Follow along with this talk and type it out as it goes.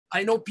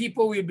I know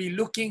people will be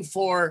looking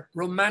for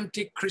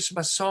romantic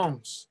Christmas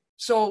songs.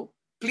 So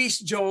please,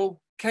 Joe,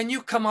 can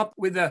you come up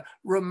with a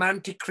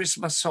romantic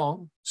Christmas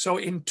song? So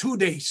in 2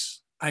 days,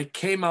 I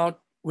came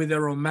out with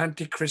a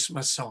romantic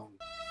Christmas song.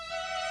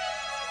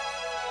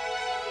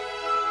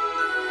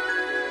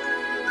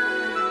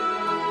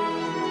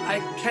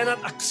 I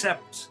cannot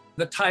accept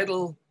the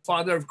title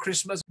Father of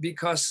Christmas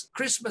because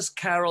Christmas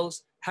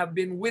carols have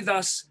been with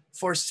us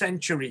for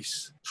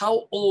centuries.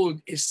 How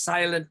old is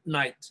Silent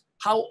Night?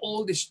 How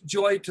old is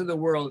Joy to the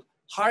World?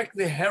 Hark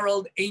the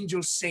herald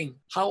angels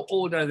sing. How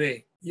old are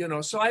they? You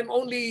know, so I'm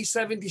only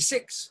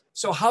 76.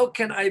 So how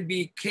can I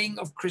be king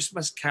of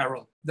Christmas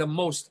carol? The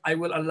most I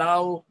will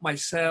allow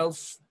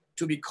myself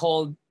to be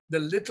called the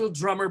little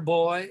drummer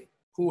boy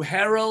who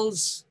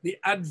heralds the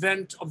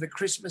advent of the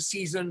Christmas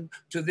season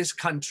to this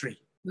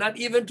country. Not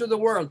even to the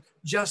world,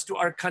 just to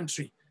our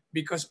country.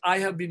 Because I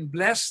have been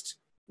blessed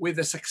with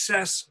the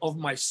success of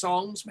my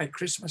songs, my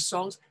Christmas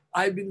songs.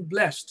 I've been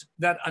blessed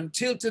that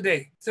until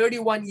today,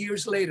 31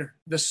 years later,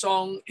 the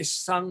song is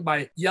sung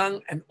by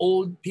young and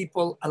old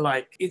people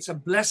alike. It's a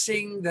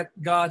blessing that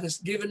God has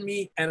given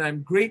me, and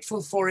I'm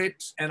grateful for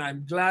it. And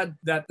I'm glad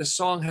that the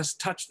song has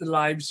touched the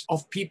lives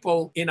of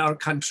people in our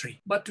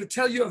country. But to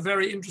tell you a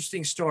very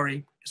interesting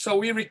story, so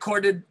we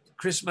recorded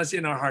Christmas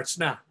in Our Hearts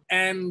na.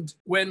 And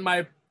when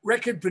my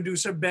record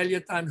producer,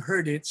 Bellatan,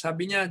 heard it,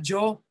 sabi niya,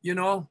 Joe, you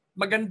know,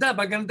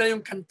 maganda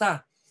yung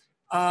kanta.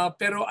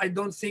 Pero I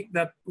don't think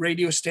that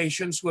radio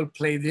stations will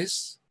play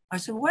this. I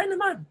said, why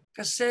naman?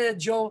 Kasi,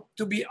 Joe,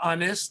 to be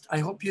honest, I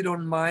hope you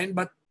don't mind,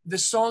 but the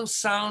song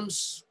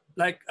sounds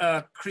like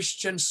a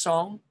Christian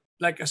song,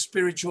 like a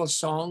spiritual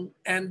song.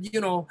 And,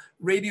 you know,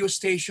 radio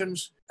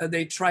stations,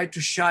 they try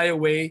to shy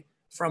away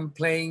from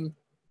playing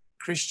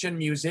Christian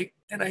music.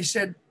 And I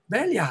said,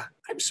 Belia,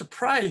 I'm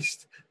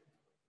surprised.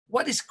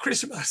 What is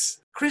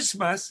Christmas?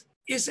 Christmas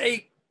is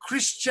a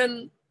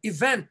Christian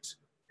event,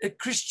 a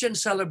Christian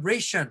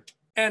celebration.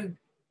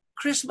 And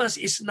Christmas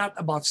is not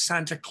about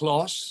Santa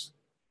Claus.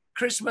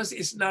 Christmas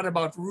is not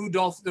about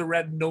Rudolph the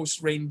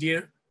Red-Nosed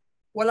Reindeer.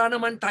 Wala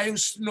naman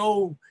tayong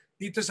snow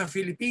dito sa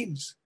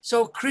Philippines.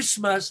 So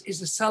Christmas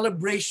is a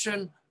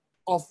celebration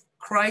of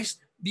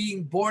Christ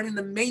being born in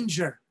the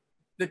manger,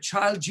 the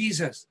child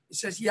Jesus. He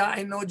says, yeah,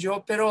 I know, Joe,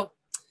 pero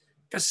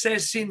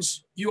kasi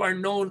since you are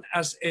known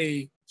as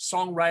a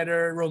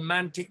songwriter,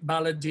 romantic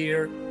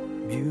balladeer,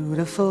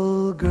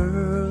 beautiful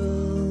girl,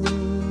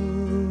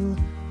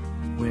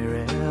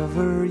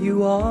 wherever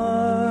you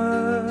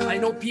are, I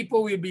know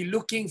people will be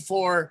looking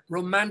for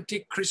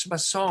romantic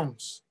Christmas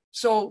songs.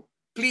 So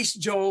please,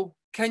 Joe,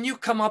 can you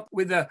come up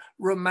with a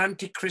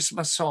romantic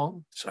Christmas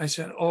song? So I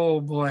said,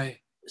 oh boy.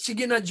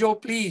 Sige na, Joe,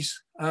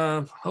 please.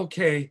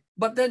 Okay.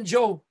 But then,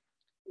 Joe,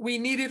 we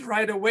need it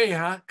right away,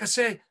 ha?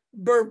 Kasi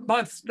birth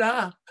month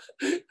na.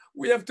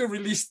 We have to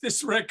release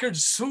this record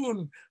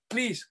soon.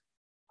 Please.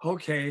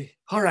 Okay.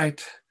 All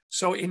right.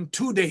 So in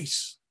 2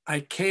 days,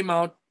 I came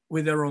out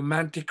with a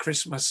romantic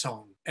Christmas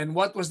song. And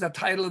what was the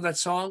title of that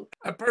song?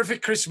 A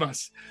Perfect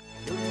Christmas.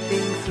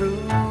 looking through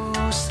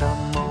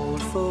some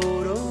old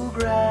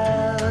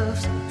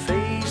photographs,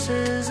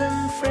 faces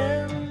and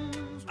friends.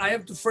 I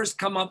have to first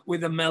come up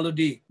with a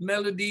melody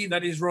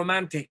that is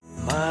romantic.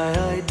 My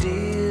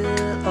idea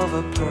of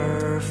a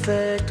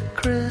perfect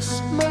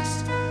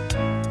Christmas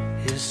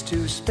is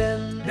to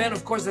spend. Then,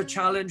 of course, the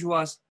challenge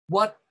was,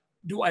 what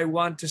do I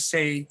want to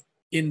say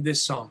in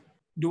this song?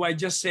 Do I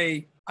just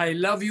say, I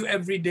love you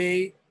every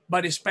day,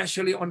 but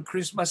especially on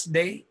Christmas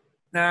Day?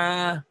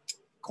 Nah,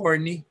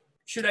 corny.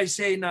 Should I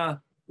say,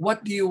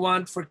 what do you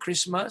want for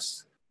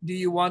Christmas? Do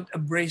you want a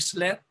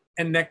bracelet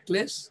and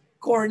necklace?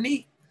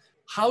 Corny.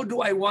 How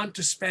do I want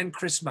to spend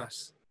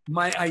Christmas?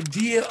 My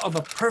idea of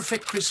a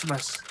perfect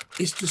Christmas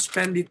is to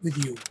spend it with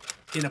you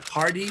in a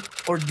party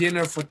or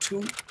dinner for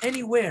two,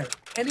 anywhere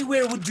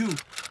would do.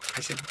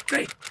 I said,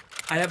 great.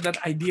 I have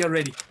that idea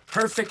ready.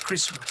 Perfect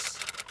Christmas.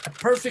 A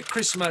perfect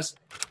Christmas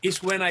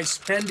is when I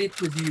spend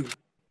it with you.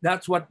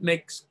 That's what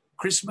makes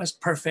Christmas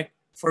perfect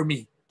for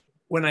me,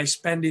 when I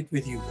spend it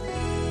with you.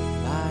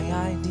 My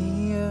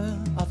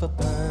idea of a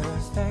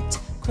perfect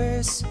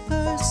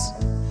Christmas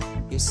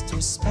is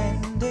to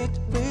spend it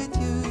with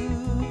you.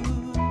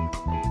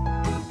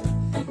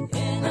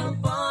 In a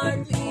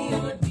party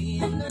or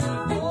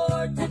dinner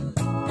or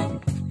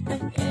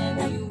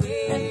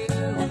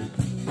anywhere.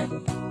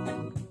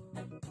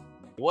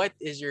 What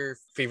is your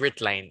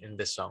favorite line in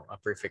the song, A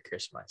Perfect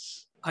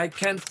Christmas? I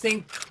can't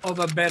think of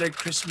a better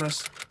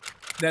Christmas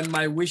than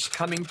my wish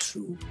coming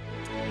true.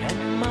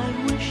 And my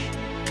wish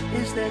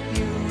is that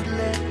you'd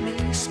let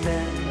me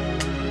spend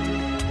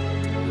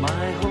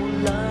my whole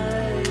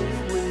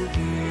life with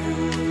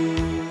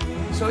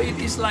you. So it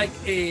is like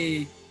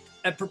a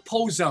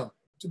proposal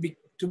to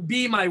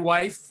be my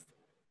wife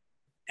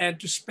and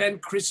to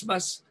spend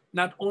Christmas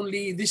not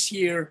only this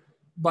year,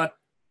 but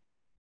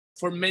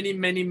for many,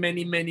 many,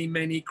 many, many,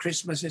 many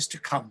Christmases to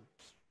come.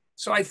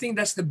 So I think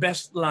that's the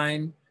best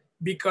line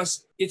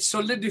because it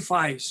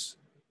solidifies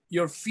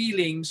your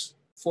feelings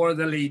for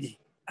the lady.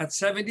 At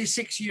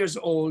 76 years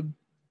old,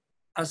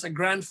 as a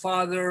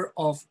grandfather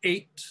of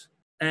 8,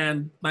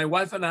 and my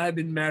wife and I have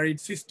been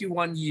married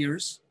 51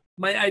 years.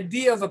 My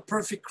idea of a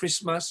perfect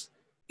Christmas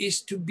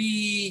is to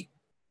be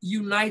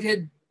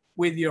united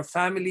with your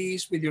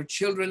families, with your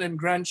children and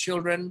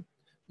grandchildren,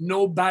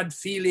 no bad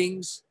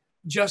feelings,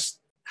 just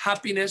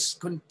happiness,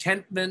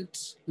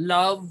 contentment,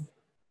 love,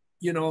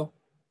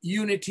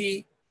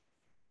 unity.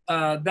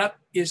 That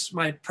is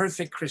my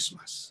perfect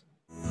Christmas.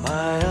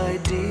 My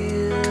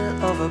idea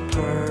of a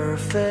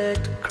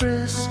perfect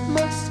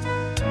Christmas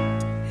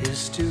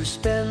is to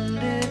spend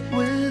it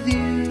with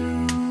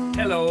you.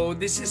 Hello,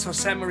 this is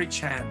Jomari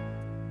Chan.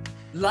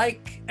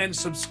 Like and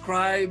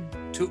subscribe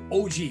to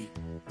OG.